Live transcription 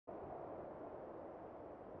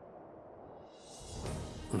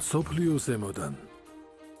msoflio zemodan.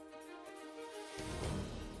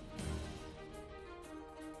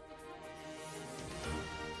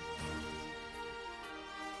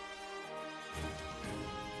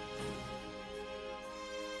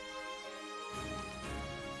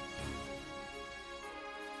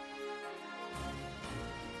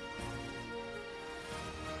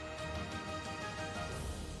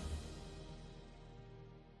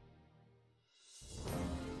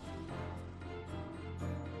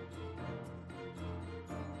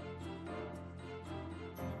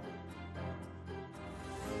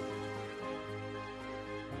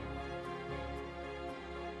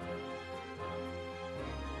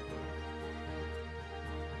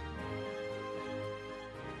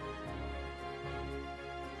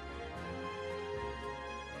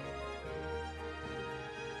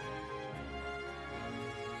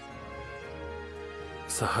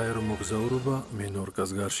 საჰაერო მოგზაურობა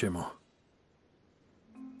მენორკას გარშემო.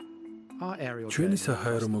 ჩვენი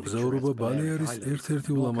საჰაერო მოგზაურობა ბალეარის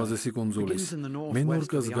ერთ-ერთი ულამაზესი კუნძულის,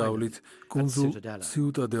 მენორკას გავლით კუნძულ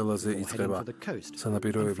სიუტადელაზე იწყება,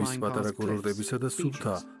 სანაპიროების პატარა კურორტებისა და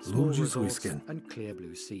სუფთა ლურჯის ზღვისკენ.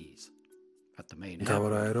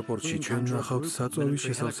 მთავარ აეროპორტში ჩვენ ნახავთ საწვავის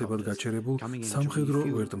შესავსებად გაჩერებულ სამხედრო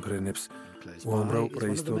ვერტმფრენებს, უამრავ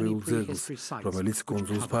პრეისტორიულ ძეგლს, რომელიც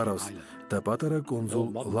კუნძულს ფარავს და პატარა კუნძულ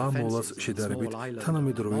ლა-მოლას შედარებით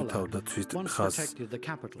თანამედროვე თავდაცვის ხაზს,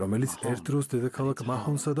 რომელიც ერთ დროს დედაქალაქ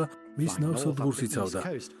მაჰონსა და მის ნავსადგურს იცავდა.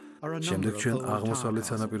 შემდეგ ჩვენ აღმოსავლეთ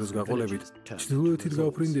სანაპიროს გაყოლებით, ჩრდილოეთით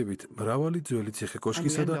გავფრინდებით მრავალი ძველი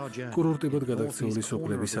ციხე-კოშკისა და კურორტებად გადაქცეული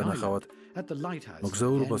სოფლების სანახავად.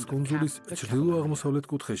 მოგზაურობას კუნძულის ჩრდილო-აღმოსავლეთ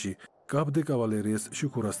კუთხეში კაპ დე კავალერიას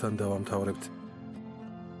შუქურასთან დავამთავრებთ.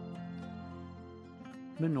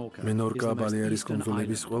 მენორკა ბალეარის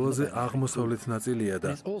კუნძულების ყველაზე აღმოსავლეთ ნაწილია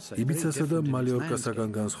და იბიცასა და მალიორკასაგან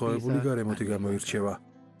განსხვავებული გარემოთი გამოირჩევა.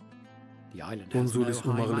 კუნძულის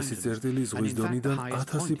უმაღლესი წერტილი ზღვის დონიდან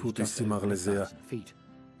 1000 ფუტის სიმაღლეზეა.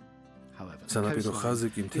 სანაპირო ხაზი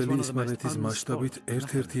კი მთელი ესპანეთის მასშტაბით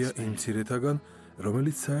ერთ-ერთია იმ მცირეთაგან,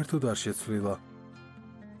 რომელიც საერთოდ არ შეცვლილა.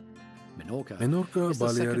 მენორკა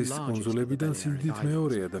ბალეარის კუნძულებიდან სიდიდით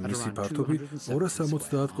მეორეა და მისი ფართობი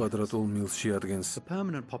 270 კვადრატულ მილს შეადგენს.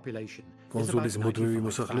 კუნძულის მუდმივი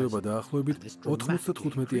მოსახლეობა დაახლოებით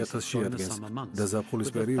 95,000 შეადგენს და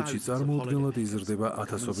ზაფხულის პერიოდში წარმოუდგენლად იზრდება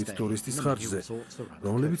ათასობით ტურისტის ხარჯზე,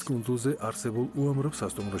 რომლებიც კუნძულზე არსებულ უამრავ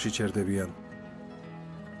სასტუმროში ჩერდებიან.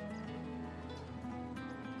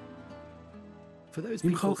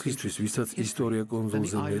 იმ ხალხისთვის, ვისაც ისტორია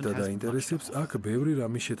კუნძულზე მეტად აინტერესებს, აქ ბევრი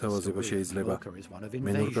რამის შეთავაზება შეიძლება.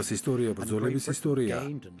 მენორკას ისტორია ბრძოლების ისტორიაა.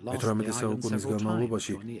 18 საუკუნის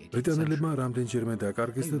განმავლობაში ბრიტანელებმა რამდენჯერმე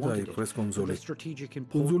დაკარგეს და დაიპყრეს კუნძული.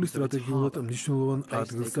 კუნძული სტრატეგიულად მნიშვნელოვან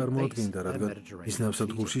ადგილს წარმოადგენდა, რადგან მის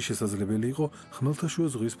ნავსადგურში შესაძლებელი იყო ხმელთაშუა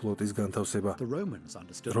ზღვის ფლოტის განთავსება.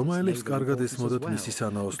 რომაელებს კარგად ესმოდათ მისი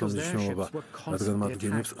სანაოსნო მნიშვნელობა, რადგან მათ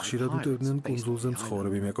გემებს ხშირად უტევდნენ კუნძულზე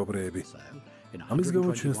მცხოვრები მეკობრეები. ამის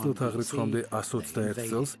გამო ჩვენს წელთაღრიცხვამდე 121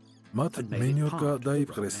 წელს მათ მენორკა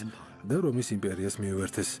დაიპყრეს და რომის იმპერიას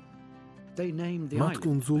მიუერთეს. მათ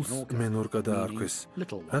კუნძულს მენორკა დაარქვეს,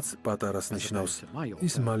 რაც პატარას ნიშნავს.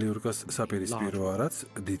 ის მალიორკას საპირისპიროა, რაც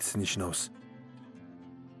დიდს ნიშნავს.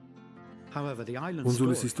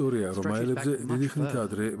 კუნძულის ისტორია რომაელებზე დიდი ხნით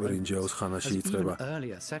ადრე ბრინჯაოს ხანაში იწყება.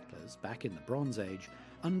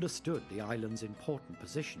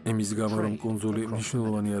 იმის გამო, რომ კუნძული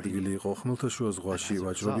მნიშვნელოვანი ადგილი იყო ხმელთაშუა ზღვაში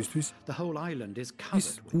ვაჭრობისთვის, ის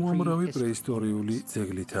უამრავი პრეისტორიული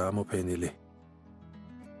ძეგლითაა მოფენილი.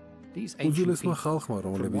 კუნძულესმა ხალხმა,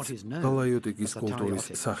 რომლებიც გალაიოტიკის კულტურის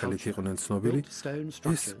სახელით იყვნენ ცნობილი,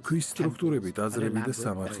 ეს ქვის სტრუქტურები, ტაძრები და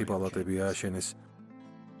სამარხი პალატები ააშენეს.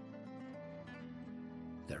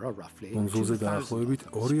 კუნძულზე დაახლოებით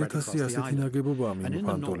 2000 ასეთი ნაგებობაა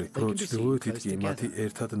მიმოფანტული, რომ ჩრდილოეთით კი მათი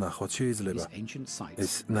ერთად ნახვაც შეიძლება.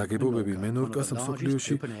 ეს ნაგებობები მენორკას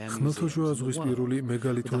მსოფლიოში ხმელთაშუა ზღვისპირული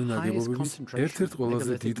მეგალითური ნაგებობების ერთ-ერთ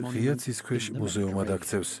ყველაზე დიდ ღია ცისქვეშ მუზეუმად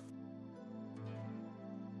აქცევს.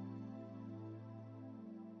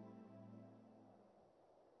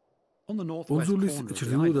 კუნძულის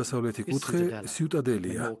ჩრდილო-დასავლეთი კუთხე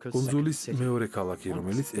სიუტადელია, კუნძულის მეორე ქალაქი,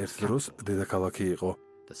 რომელიც ერთ დროს დედაქალაქი იყო.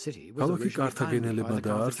 ქალაქი კართაგენელებმა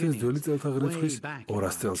დააარსეს ძველი წელთაღრიცხვის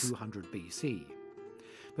 200 წელს.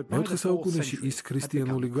 მეოთხე საუკუნეში ის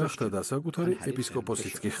ქრისტიანული გახდა და საკუთარი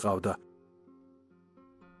ეპისკოპოსიც კი ჰყავდა.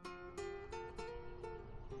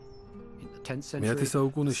 მე-10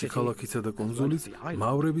 საუკუნეში ქალაქიცა და კუნძულიც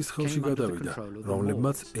მავრების ხელში გადავიდა,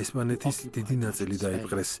 რომლებმაც ესპანეთის დიდი ნაწილი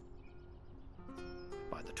დაიპყრეს.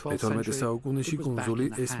 მე-12 საუკუნეში კუნძული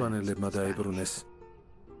ესპანელებმა დაიბრუნეს.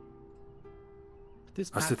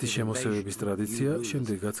 ასეთი შემოსევების ტრადიცია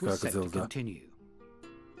შემდეგაც გაგრძელდა.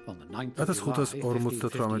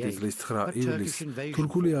 1558 წლის 9 ივლისს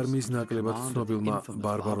თურქული არმიის ნაკლებად ცნობილმა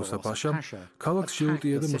ბარბაროსა პაშამ ქალაქს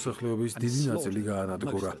შეუტია და მოსახლეობის დიდი ნაწილი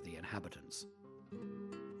გაანადგურა.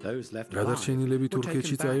 გადარჩენილები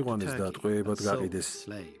თურქეთში წაიყვანეს და ტყვეებად გაყიდეს.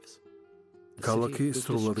 ქალაქი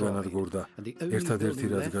სრულად განადგურდა. ერთადერთი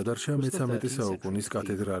რაც გადარჩა მე-13 საუკუნის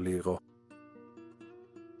კათედრალი იყო.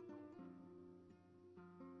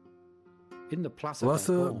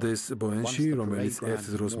 პლასა დეს ბოენში, რომელიც ერთ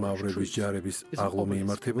დროს მავრების ჯარების აღლო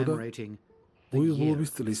მიემართებოდა, უიღბლობის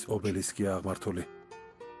წლის ობელისკია აღმართული.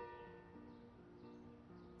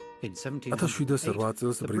 1708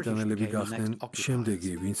 წელს ბრიტანელები გახდნენ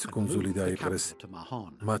შემდეგი, ვინც კუნძული დაიპყრეს.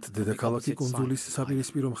 მათ დედაქალაქი კუნძულის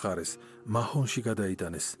საპირისპირო მხარეს, მაჰონში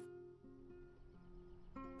გადაიტანეს.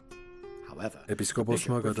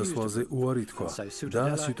 ეპისკოპოსმა გადასვლაზე უარი თქვა და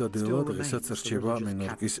სიუტადელა დღესაც რჩება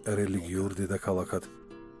მენორკის რელიგიურ დედაქალაქად.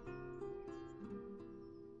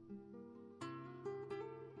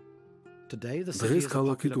 დღეს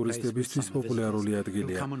ქალაქი ტურისტებისთვის პოპულარული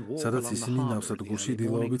ადგილია, სადაც ისინი ნავსადგურში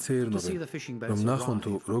დილაობით ეერნობენ, რომ ნახონ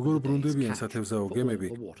თუ როგორ ბრუნდებიან სათევზაო გემები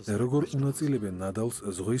და როგორ უნაწილებენ ნადავლს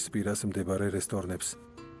ზღვის პირას მდებარე რესტორნებს.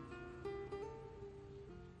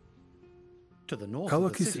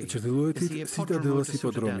 ქალაქის ჩრდილოეთით სიტადელას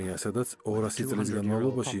იპოდრომია, სადაც 200 წლის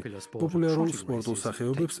განმავლობაში პოპულარულ სპორტულ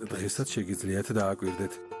სახეობებს დღესაც შეგიძლიათ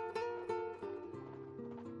დააკვირდეთ.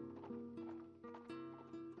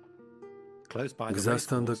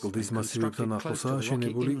 გზასთან და კლდის მასივებთან ახლოსაა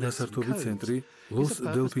აშენებული გასართობი ცენტრი ლოს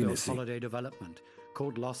დელფინესი.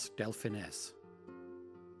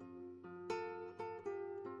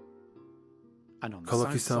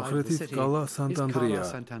 ქალაქის სამხრეთით კალა სანტ-ანდრეა,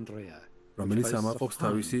 რომელიც ამაყობს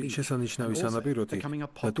თავისი შესანიშნავი სანაპიროთი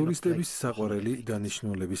და ტურისტების საყვარელი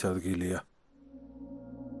დანიშნულების ადგილია.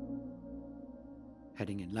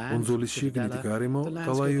 კუნძულის შიგნით გარემო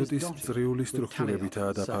კალაიოტის წრიული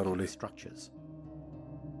სტრუქტურებითაა დაფარული.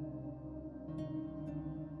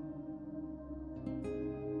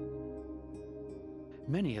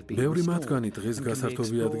 ბევრი მათგანი დღეს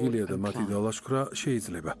გასართობი ადგილია და მათი დალაშქვრა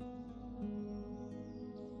შეიძლება.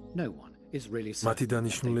 მათი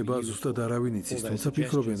დანიშნულება ზუსტად არავინ იცის, თუმცა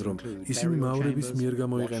ფიქრობენ, რომ ისინი მავრების მიერ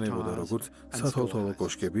გამოიყენებოდა როგორც სათვალთვალო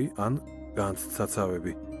კოშკები ან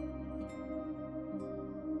განცდსაცავები.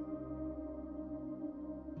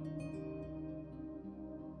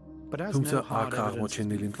 თუმცა აქ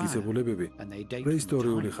აღმოჩენილი მტკიცებულებები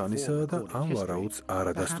პრეისტორიული ხანისაა და ამ ვარაუდს არ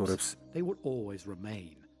ადასტურებს.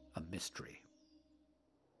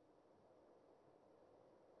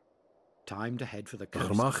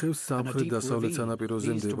 ღრმა ხევს სამხრეთ-დასავლეთ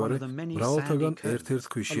სანაპიროზე მდებარე მრავალთაგან ერთ-ერთ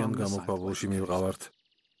ქვიშიან გამოქვაბულში მივყავართ.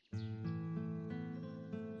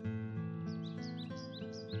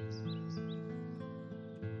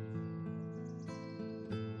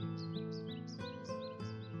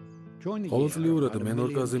 ყოველწლიურად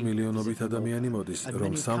მენორკაზე მილიონობით ადამიანი მოდის,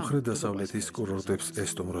 რომ სამხრეთ-დასავლეთის კურორტებს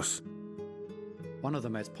ესტუმროს.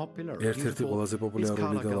 ერთ-ერთი ყველაზე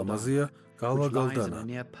პოპულარული და ლამაზია კალა გალდანა,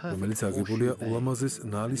 რომელიც აგებულია ულამაზეს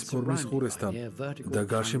ნალის ფორმის ყურესთან და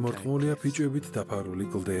გარშემორტყმულია ფიჭვებით დაფარული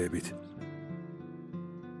კლდეებით.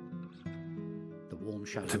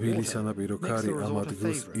 თბილი სანაპირო ქარი ამ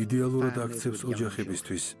ადგილს იდეალურად აქცევს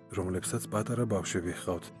ოჯახებისთვის, რომლებსაც პატარა ბავშვები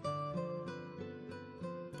ჰყავთ.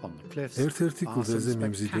 ერთ-ერთი კლდეზე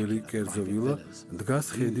მიმზიდველი კერძო ვილა დგას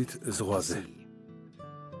ხედით ზღვაზე.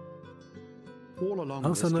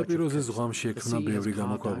 ამ სანაპიროზე ზღვამ შექმნა ბევრი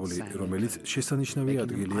გამოქვაბული, რომელიც შესანიშნავი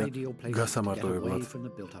ადგილია გასამარტოებლად.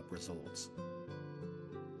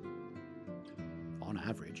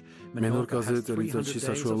 მენორკაზე წელიწადში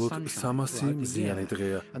საშუალოდ 300 მზიანი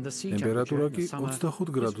დღეა, ტემპერატურა კი 25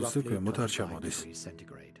 გრადუსზე ქვემოთ არ ჩამოდის.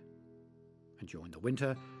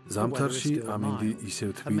 ზამთარში ამინდი ისევ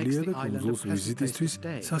თბილია და კუნძულს ვიზიტისთვის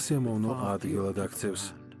სასიამოვნო ადგილად აქცევს.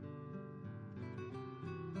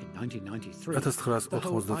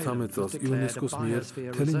 1993 წელს იუნესკოს მიერ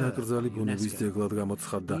მთელი ნაკრძალი ბუნების ძეგლად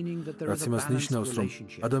გამოცხადდა, რაც იმას ნიშნავს, რომ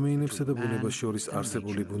ადამიანებსა და ბუნებას შორის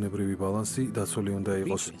არსებული ბუნებრივი ბალანსი დაცული უნდა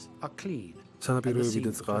იყოს. სანაპიროები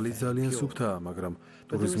და წყალი ძალიან სუფთაა, მაგრამ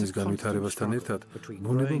ტურიზმის განვითარებასთან ერთად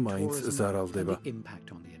ბუნება მაინც ზარალდება.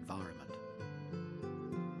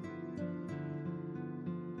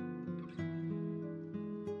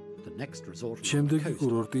 შემდეგი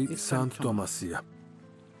კურორტი სანტ-ტომასია.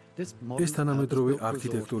 ეს თანამედროვე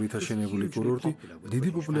არქიტექტურით აშენებული კურორტი დიდი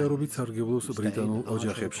პოპულარობით სარგებლობს ბრიტანულ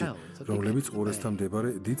ოჯახებში, რომლებიც ყურესთან მდებარე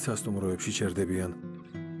დიდ სასტუმროებში ჩერდებიან.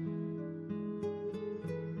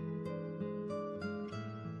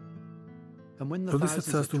 როდესაც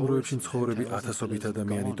სასტუმროებში მცხოვრები ათასობით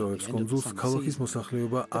ადამიანი ტოვებს კუნძულს, ქალაქის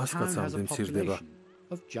მოსახლეობა 100 კაცამდე მცირდება.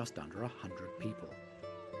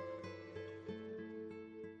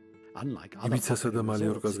 იბიცასა და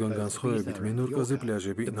მალიორკასგან განსხვავებით, მენორკაზე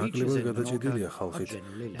პლაჟები ნაკლებად გადაჭედილია ხალხით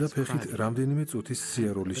და ფეხით რამდენიმე წუთის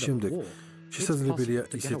სიარულის შემდეგ შესაძლებელია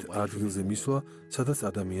ისეთ ადგილზე მისვლა, სადაც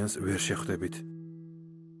ადამიანს ვერ შეხვდებით.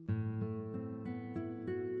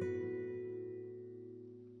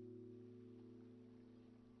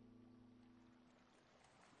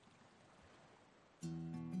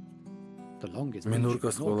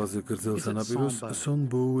 მენორკას ყველაზე გრძელ სანაპიროს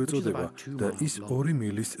სონბოუ ეწოდება და ის 2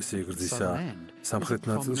 მილის სიგრძისაა. სამხრეთ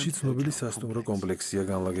ნაწილში ცნობილი სასტუმრო კომპლექსია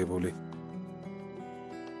განლაგებული.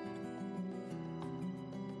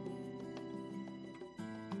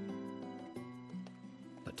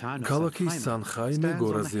 ქალაქი სან-ხაიმე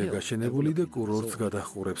გორაზეა გაშენებული და კურორტს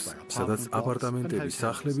გადაჰყურებს, სადაც აპარტამენტები,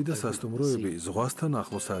 სახლები და სასტუმროები ზღვასთან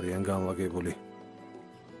ახლოს არიან განლაგებული.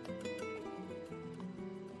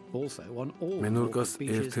 მენორკას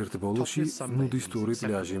ერთ-ერთ ბოლოში ნუდისტური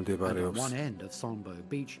პლაჟი მდებარეობს.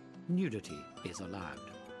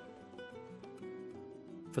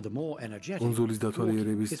 კუნძულის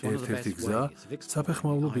დათვალიერების ერთ-ერთი გზა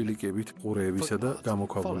საფეხმავლო ბილიკებით ყურეებისა და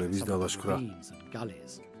გამოქვაბულების დალაშქვრა.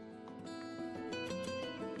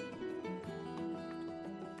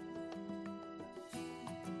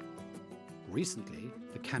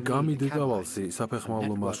 გამი დეკავალსი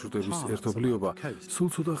საფეხმავლო მარშრუტების ერთობლიობა სულ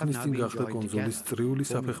ცოტა ხნის წინ გახდა კუნძულის წრიული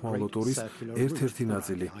საფეხმავლო ტურის ერთ-ერთი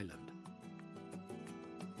ნაწილი.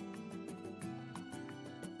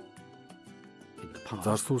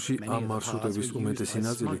 წარსულში ამ მარშრუტების უმეტესი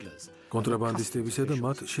ნაწილი კონტრაბანდისტებისა და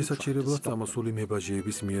მათ შესაჩერებლად წამოსული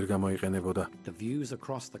მებაჟეების მიერ გამოიყენებოდა.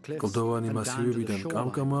 კლდოვანი მასივებიდან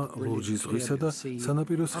კამკამა, ლურჯი ზღვისა და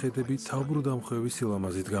სანაპიროს ხედები თავბრუდამხვევი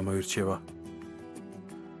სილამაზით გამოირჩევა.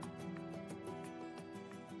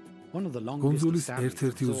 კუნძულის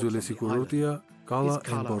ერთ-ერთი უძველესი კურორტია კალა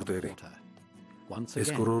ენ-პორტერი. ეს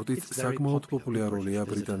კურორტიც საკმაოდ პოპულარულია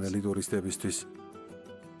ბრიტანელი ტურისტებისთვის.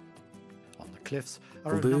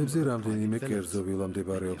 კლდეებზე რამდენიმე კერძო ვილა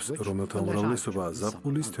მდებარეობს, რომელთა უმრავლესობა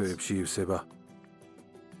ზაფხულის თვეებში ივსება.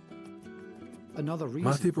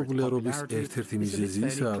 მათი პოპულარობის ერთ-ერთი მიზეზი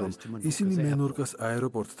ისაა, რომ ისინი მენორკას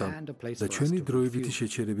აეროპორტთან და ჩვენი დროებითი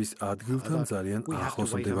შეჩერების ადგილთან ძალიან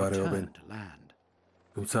ახლოს მდებარეობენ.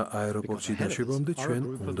 თუმცა აეროპორტში დაშვებამდე ჩვენ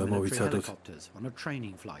უნდა მოვიცადოთ.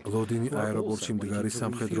 ლოდინი აეროპორტში მდგარი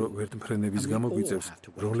სამხედრო ვერტმფრენების გამოგვიწევს,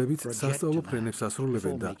 რომლებიც სასწავლო ფრენებს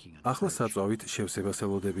ასრულებენ და ახლა საწვავით შევსებას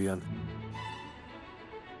ელოდებიან.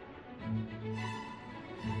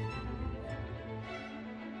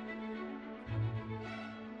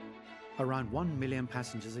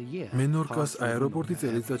 მენორკას აეროპორტი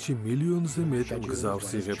წელიწადში მილიონზე მეტ მგზავრს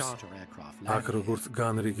იღებს. აქ როგორც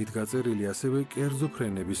განრიგით გაწერილი, ასევე კერძო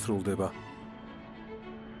ფრენები სრულდება.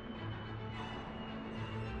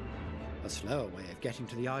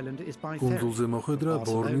 კუნძულზე მოხვედრა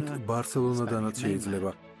ბორნით ბარსელონადანაც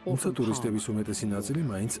შეიძლება, თუმცა ტურისტების უმეტესი ნაწილი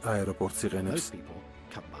მაინც აეროპორტს იყენებს.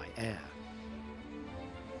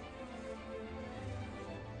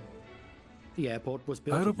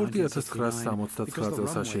 აეროპორტი 1969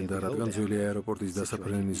 წელს აშენდა, რადგან ძველი აეროპორტის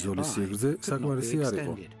დასაფრენების ზოლის სიგრძე საკმარისი არ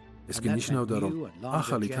იყო. ეს კი ნიშნავდა, რომ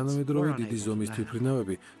ახალი თანამედროვე დიდი ზომის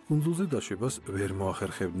თვითმფრინავები კუნძულზე დაშვებას ვერ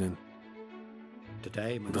მოახერხებდნენ.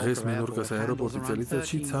 დღეს მენორკას აეროპორტი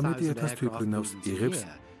წელიწადში 13,000 თვითმფრინავს იღებს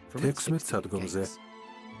 16 სადგომზე.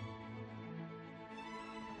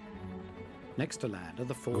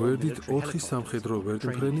 გვერდით 4 სამხედრო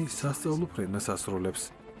ვერტმფრენი სასწავლო ფრენას ასრულებს.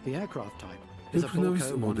 თვითმფრინავის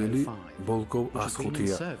მოდელი ბოლკოვ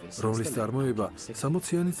 105-ია, რომლის წარმოება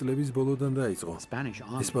 60-იანი წლების ბოლოდან დაიწყო.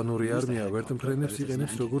 ესპანური არმია ვერტმფრენებს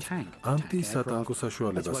იყენებს როგორც ანტისატანკო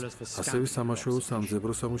საშუალებას, ასევე სამაშველო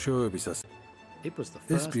სამძებრო სამუშაოებისას.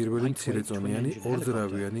 ეს პირველი მცირეწონიანი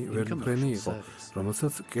ორძრავიანი ვერტმფრენი იყო,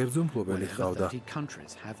 რომელსაც კერძო მფლობელი ჰყავდა.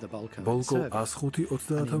 ბოლკოვ 105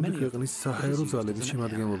 30-მდე ქვეყნის საჰაერო ძალების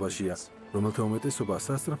შემადგენლობაშია, რომელთა უმეტესობა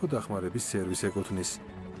სასწრაფო დახმარების სერვისს ეკუთვნის.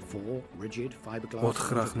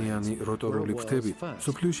 4-ხრახნიანი როტორული ფრთები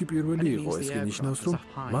მსოფლიოში პირველი იყო, ეს კი ნიშნავს, რომ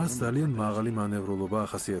მას ძალიან მაღალი მანევრულობა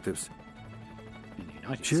ახასიათებს.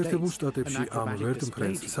 შეერთებულ შტატებში ამ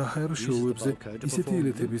ვერტმფრენს საჰაერო შოუებზე ისეთი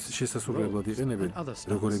ილეთების შესასრულებლად იყენებენ,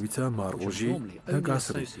 როგორებიცაა მარყუჟი და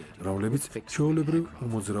კასრი, რომლებიც ჩვეულებრივ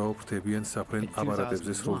უმოძრაო ფრთებიან საფრენ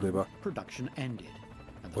აპარატებზე სრულდება.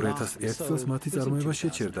 2001 წელს მათი წარმოება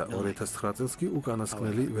შეჩერდა, 2009 წელს კი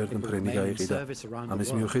უკანასკნელი ვერტმფრენი გაიყიდა. ამის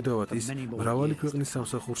მიუხედავად ის მრავალი ქვეყნის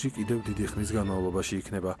სამსახურში კიდევ დიდი ხნის განმავლობაში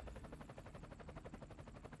იქნება.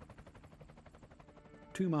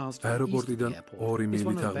 აეროპორტიდან 2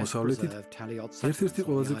 მილით აღმოსავლეთით ერთ-ერთი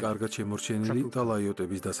ყველაზე კარგად შემორჩენილი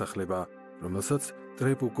ტალაიოტების დასახლებაა, რომელსაც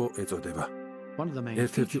ტრეპუკო ეწოდება.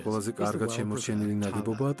 ერთ-ერთი ყველაზე კარგად შემორჩენილი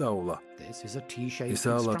ნაგებობაა ტაულა.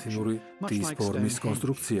 ესაა ლათინური T-ის ფორმის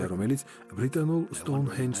კონსტრუქცია, რომელიც ბრიტანულ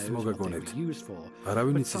სტოუნჰენჯს მოგაგონებთ.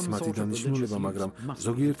 არავინ იცის მათი დანიშნულება, მაგრამ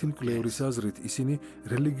ზოგიერთი მკვლევრის აზრით ისინი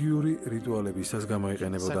რელიგიური რიტუალებისას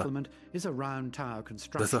გამოიყენებოდა.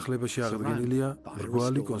 დასახლებაში აღდგენილია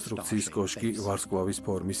მრგვალი კონსტრუქციის კოშკი ვარსკვლავის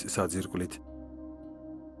ფორმის საძირკვლით.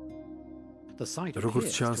 როგორც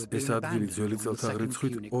ჩანს, ეს ადგილი ძველი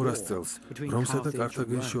წელთაღრიცხვით 200 წელს, რომსა და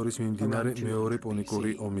კართაგენს შორის მიმდინარე მეორე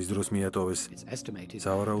პუნიკური ომის დროს მიატოვეს.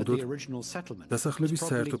 სავარაუდოდ, დასახლების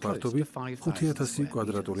საერთო ფართობი 5000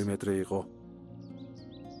 კვადრატული მეტრი იყო.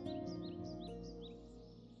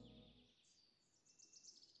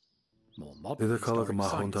 დედაქალაქ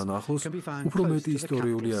მაჰონთან ახლოს უფრო მეტი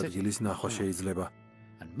ისტორიული ადგილის ნახვა შეიძლება.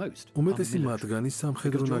 უმეტესი მათგანი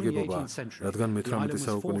სამხედრო ნაგებობაა, რადგან მე-18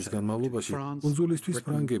 საუკუნის განმავლობაში კუნძულისთვის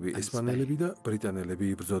ფრანგები, ესპანელები და ბრიტანელები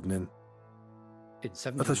იბრძოდნენ.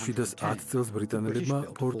 1710 წელს ბრიტანელებმა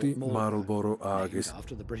ფორტი მარლბორო ააგეს,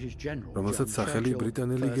 რომელსაც სახელი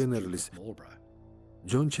ბრიტანელი გენერლის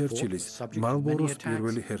ჯონ ჩერჩილის მარლბოროს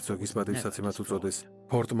პირველი ჰერცოგის პატივსაცემად უწოდეს.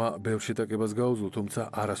 ფორტმა ბევრ შეტაკებას გაუძლო, თუმცა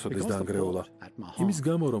არასოდეს დაანგრეულა. იმის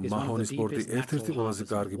გამო, რომ მაჰონის პორტი ერთ-ერთი ყველაზე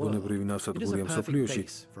კარგი ბუნებრივი ნავსადგურია მსოფლიოში,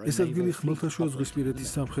 ეს ადგილი ხმელთაშუაზღვისპირეთის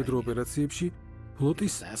სამხედრო ოპერაციებში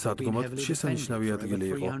ფლოტის სადგომად შესანიშნავი ადგილი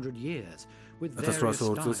იყო.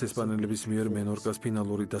 1802 წელს ესპანელების მიერ მენორკას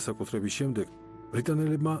ფინალური დასაკუთრების შემდეგ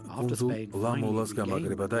ბრიტანელებმა კუნძულ ლა-მოლას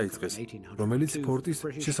გამაგრება დაიწყეს, რომელიც ფორტის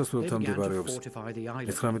შესასვლელთან მდებარეობს.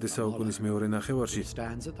 19 საუკუნის მეორე ნახევარში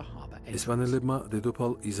ესპანელებმა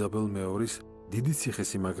დედოფალ იზაბელ მეორის დიდი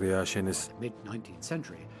ციხესიმაგრე ააშენეს.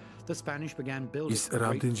 ის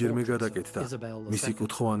რამდენჯერმე გადაკეთდა. მისი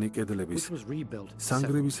კუთხოვანი კედლების,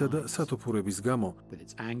 სანგრებისა და სათოფურების გამო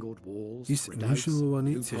ის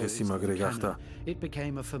მნიშვნელოვანი ციხესიმაგრე გახდა.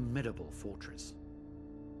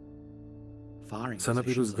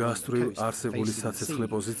 სანაპიროს გასწვრივ არსებული საცეცხლე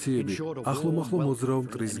პოზიციები ახლომახლო მოძრაობ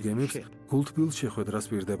მტრის გემებს გულთბილ შეხვედრას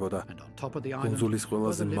პირდებოდა. კუნძულის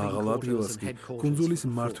ყველაზე მაღალ ადგილას კი კუნძულის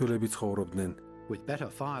მმართველები ცხოვრობდნენ.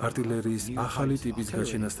 არტილერიის ახალი ტიპის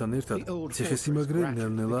გაჩენასთან ერთად ციხესიმაგრე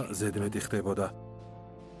ნელ-ნელა ზედმეტი ხდებოდა.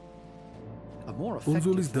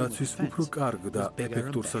 კუნძულის დაცვის უფრო კარგ და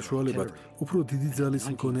ეფექტურ საშუალებად უფრო დიდი ძალის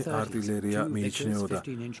მქონე არტილერია მიიჩნეოდა.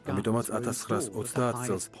 ამიტომაც 1930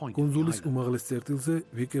 წელს კუნძულის უმაღლეს წერტილზე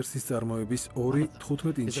ვიკერსის წარმოების 2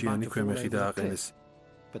 15-ინჩიანი ქვემეხი დააყენეს.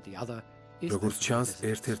 როგორც ჩანს,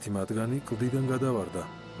 ერთ-ერთი მათგანი კლდიდან გადავარდა,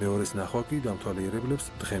 მეორეს ნახვა კი დამთვალიერებლებს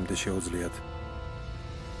დღემდე შეუძლიათ.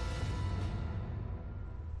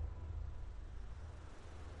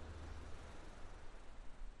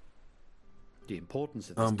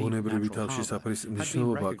 ამ ბუნებრივი თავშესაფრის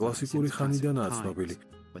მნიშვნელობა კლასიკური ხანიდანაა ცნობილი,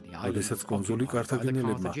 როდესაც კუნძული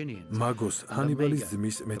კართაგენელებმა მაგოს ჰანიბალის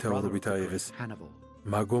ძმის მეთაურობით აიღეს.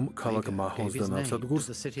 მაგომ ქალაქ მაჰონს და ნავსადგურს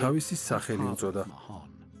თავისი სახელი უწოდა.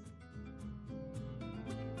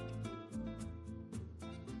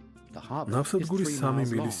 ნავსადგური 3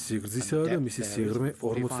 მილის სიგრძისაა და მისი სიღრმე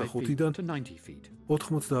 45-დან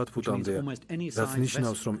 90 ფუტამდეა, რაც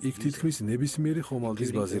ნიშნავს, რომ იქ თითქმის ნებისმიერი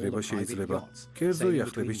ხომალდის ბაზირება შეიძლება, კერძო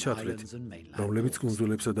იახტების ჩათვლით, რომლებიც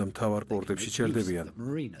კუნძულებსა და მთავარ პორტებში ჩერდებიან.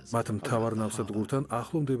 მათ მთავარ ნავსადგურთან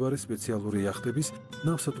ახლო მდებარე სპეციალური იახტების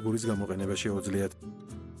ნავსადგურის გამოყენება შეუძლიათ.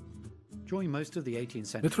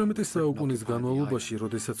 მე-18 საუკუნის განმავლობაში,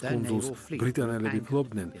 როდესაც კუნძულს ბრიტანელები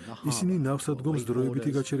ფლობდნენ, ისინი ნავსადგომს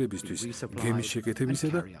დროებითი გაჩერებისთვის, გემის შეკეთებისა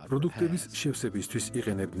და პროდუქტების შევსებისთვის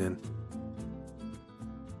იყენებდნენ.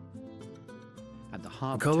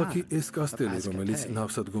 ქალაქი ესკასტელი, რომელიც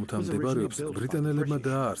ნავსადგომთან მდებარეობს, ბრიტანელებმა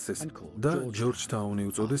დააარსეს და ჯორჯთაუნი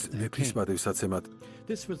უწოდეს მეფის პატივსაცემად.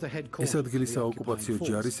 ეს ადგილი საოკუპაციო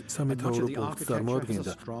ჯარის სამეთაურო პუნქტს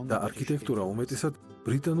წარმოადგენდა და არქიტექტურა უმეტესად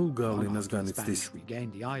ბრიტანულ გავლენას განიცდის.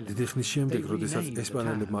 დიდი ხნის შემდეგ, როდესაც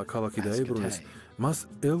ესპანელებმა ქალაქი დაებრუნეს, მას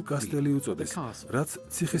ელ-კასტელი უწოდეს, რაც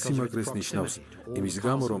ციხესიმაგრეს ნიშნავს, იმის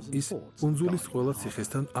გამო, რომ ის კუნძულის ყველა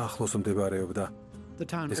ციხესთან ახლოს მდებარეობდა.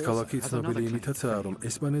 ეს ქალაქი ცნობილი იმითაცაა, რომ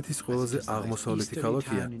ესპანეთის ყველაზე აღმოსავლეთი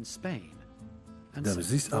ქალაქია და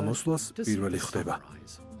მზის ამოსვლას პირველი ხვდება.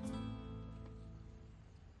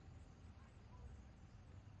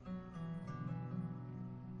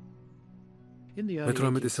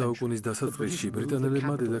 მე-18 საუკუნის დასაწყისში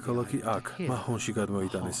ბრიტანელებმა დედაქალაქი აქ, მაჰონში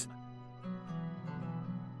გადმოიტანეს.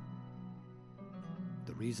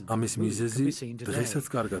 ამის მიზეზი დღესაც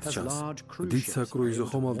კარგად ჩანს. დიდ საკრუიზო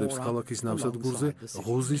ხომალდებს ქალაქის ნავსადგურზე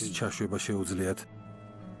ღოზის ჩაშვება შეუძლიათ.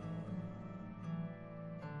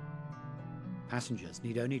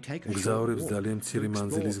 მგზავრებს ძალიან მცირე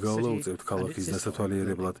მანძილის გავლა უწევთ ქალაქის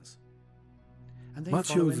დასათვალიერებლად. მათ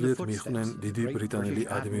შეუძლიათ მიხვდნენ დიდი ბრიტანელი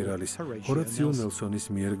ადმირალის ჰორაციო ნელსონის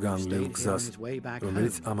მიერ განვლილ გზას,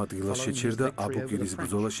 რომელიც ამ ადგილას შეჩერდა აბუკირის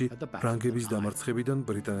ბრძოლაში ფრანგების დამარცხებიდან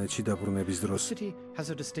ბრიტანეთში დაბრუნების დროს.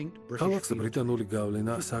 ქალაქს ბრიტანული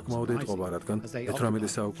გავლენა საკმაოდ ეტყობა, რადგან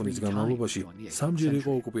 18 საუკუნის განმავლობაში სამჯერ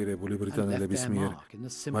იყო ოკუპირებული ბრიტანელების მიერ.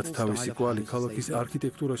 მათ თავისი კვალი ქალაქის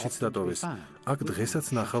არქიტექტურაშიც დატოვეს. აქ დღესაც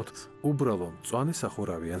ნახავთ უბრალო მწვანე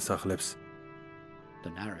სახურავიან სახლებს.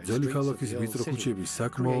 ძველი ქალაქის ვიწრო ქუჩები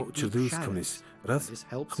საკმაო ჩრდილს ქმნის, რაც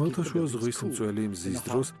ხმელთაშუა ზღვის მწველი მზის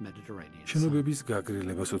დროს შენობების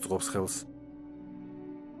გაგრილებას უწყობს ხელს.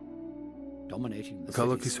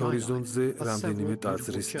 ქალაქის ჰორიზონტზე რამდენიმე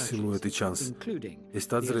ტაძრის სილუეტი ჩანს. ეს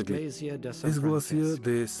ტაძრები ესგლასია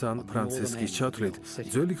დე სან ფრანცესკის ჩათვლით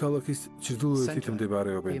ძველი ქალაქის ჩრდილოეთით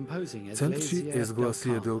მდებარეობენ. ცენტრში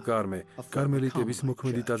ესგლასია დელ კარმე, კარმელიტების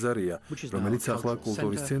მოქმედი ტაძარია, რომელიც ახლა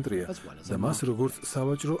კულტურის ცენტრია და მას როგორც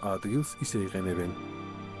სავაჭრო ადგილს ისე იყენებენ.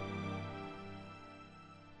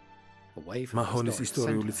 მაჰონის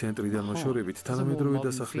ისტორიული ცენტრიდან მოშორებით თანამედროვე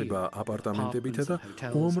დასახლებაა აპარტამენტებითა და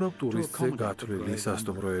უამრავ ტურისტზე გათვლილი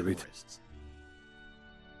სასტუმროებით.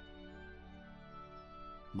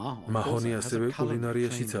 მაჰონი ასევე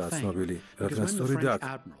კულინარიაშიცაა ცნობილი, რადგან სწორედ აქ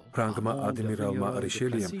ფრანგმა ადმირალმა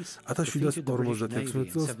რიშელიემ 1756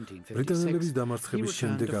 წელს ბრიტანელების დამარცხების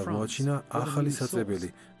შემდეგ აღმოაჩინა ახალი საწებელი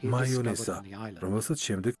მაიონეზა, რომელსაც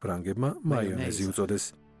შემდეგ ფრანგებმა მაიონეზი უწოდეს.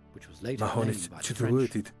 მაჰონის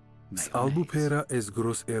ჩრდილოეთით ალბუფერა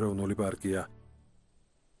ესგროს ეროვნული პარკია.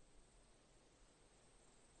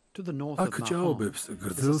 აქ ჭაობებს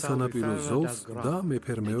გრძელ სანაპირო ზოლს და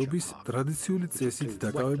მეფერმეობის ტრადიციული წესით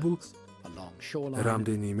დაკავებულ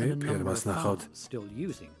რამდენიმე ფერმას ნახავთ.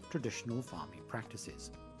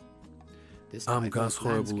 ამ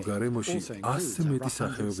განსხვავებულ გარემოში 100-ზე მეტი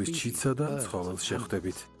სახეობის ჩიცა და ცხოველს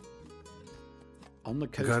შეხვდებით.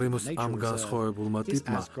 გარემოს ამ განსხვავებულმა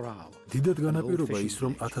ტიპმა დიდად განაპირობა ის,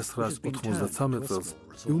 რომ 1993 წელს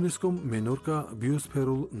იუნესკომ მენორკა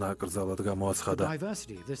ბიოსფერულ ნაკრძალად გამოაცხადა.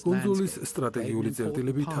 კუნძულის სტრატეგიული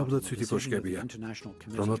წერტილები თავდაცვითი კოშკებია,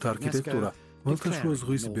 რომელთა არქიტექტურა ხმელთაშუა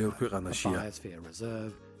ზღვის ბევრ ქვეყანაშია.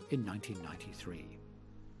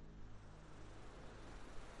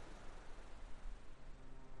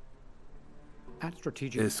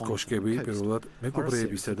 ეს კოშკები პირველად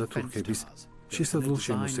მეკობრეებისა და თურქების შესაძლო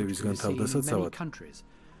შემოსევისგან თავდასაცავად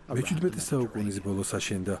მე-17 საუკუნის ბოლოს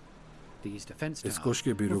აშენდა. ეს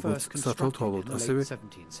კოშკები როგორც სათვალთვალოდ, ასევე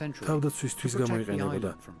თავდაცვისთვის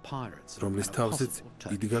გამოიყენებოდა, რომლის თავზეც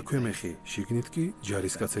იდგა ქვემეხი, შიგნით კი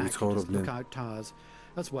ჯარისკაცები ცხოვრობდნენ.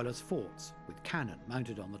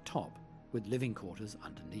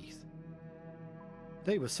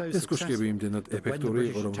 ეს კოშკები იმდენად ეფექტური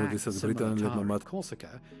იყო, რომ როდესაც ბრიტანელებმა მათ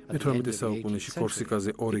 18 საუკუნეში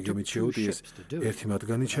კორსიკაზე ორი გემით შეუტიეს, ერთი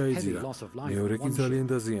მათგანი ჩაიძირა, მეორე კი ძალიან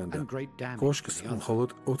დაზიანდა. კოშკს მხოლოდ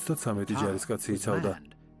 33 ჯარისკაცი იცავდა.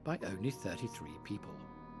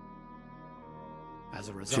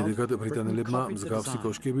 შედეგად ბრიტანელებმა მსგავსი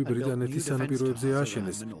კოშკები ბრიტანეთის სანაპიროებზე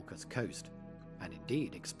ააშენეს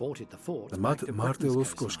და მათ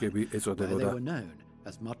მარტელოს კოშკები ეწოდებოდა.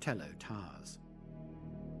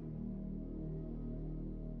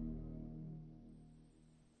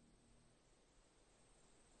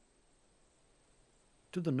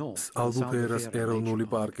 ალბუფერას ეროვნული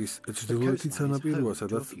პარკის ჩრდილოეთით სანაპიროა,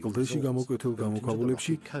 სადაც კლდეში გამოკვეთილ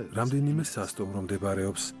გამოქვაბულებში რამდენიმე სასტუმრო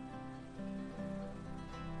მდებარეობს.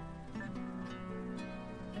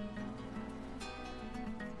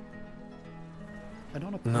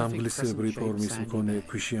 ნამგლისებრი ფორმის მქონე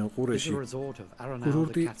ქვიშიან ყურეში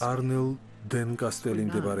კურორტი არნელ დენ კასტელი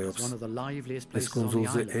მდებარეობს. ეს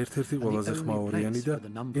კუნძულზე ერთ-ერთი ყველაზე ხმაურიანი და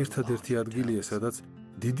ერთადერთი ადგილია, სადაც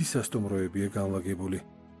დიდი სასტუმროებია განლაგებული.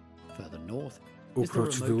 უფრო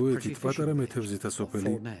ჩრდილოეთით პატარა მეთევზეთა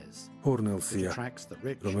სოფელი ჰორნელსია,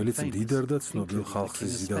 რომელიც მდიდარ და ცნობილ ხალხს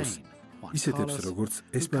იზიდავს, ისეთებს როგორც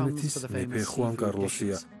ესპანეთის მეფე ხუან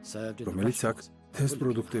კარლოსია, რომელიც აქ თესლ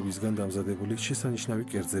პროდუქტებისგან დამზადებული შესანიშნავი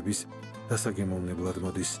კერძების დასაგემოვნებლად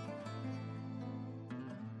მოდის.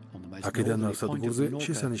 აქედან ნავსადგურზე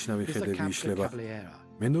შესანიშნავი ხედები იშლება.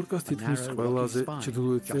 მენორკას თითქმის ყველაზე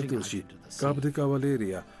ჩრდილოეთ წერტილში კაპ-დე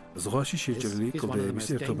კავალერია, ზღვაში შეჭრილი კლდეების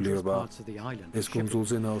ერთობლიობაა. ეს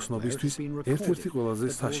კუნძულზე ნაოსნობისთვის ერთ-ერთი ყველაზე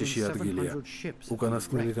საშიში ადგილია.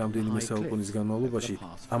 უკანასკნელი რამდენიმე საუკუნის განმავლობაში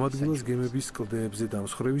ამ ადგილას გემების კლდეებზე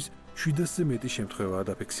დამსხვრევის 700-ზე მეტი შემთხვევაა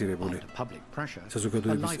დაფიქსირებული.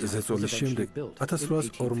 საზოგადოების ზეწოლის შემდეგ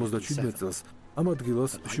 1857 წელს ამ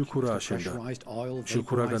ადგილას შუქურა აშენდა.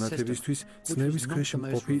 შუქურა განათებისთვის წნევის ქვეშ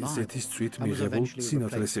მყოფი ზეთის წვით მიღებულ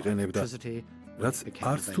სინათლეს იყენებდა, რაც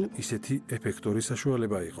არც თუ ისეთი ეფექტური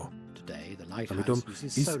საშუალება იყო. ამიტომ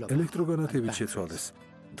ის ელექტროგანათებით შეცვალეს.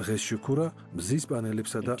 დღეს შუქურა მზის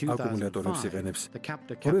პანელებსა და აკუმულატორებს იყენებს.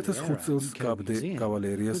 2005 წელს კაპ-დე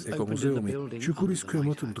კავალერიას ეკომუზეუმი შუქურის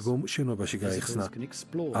ქვემოთ მდგომ შენობაში გაიხსნა.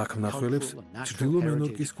 აქ მნახველებს ჩრდილო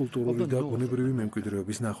მენორკის კულტურული და ბუნებრივი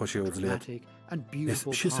მემკვიდრეობის ნახვა შეუძლიათ. ეს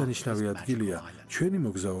შესანიშნავი ადგილია ჩვენი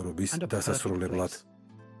მოგზაურობის დასასრულებლად.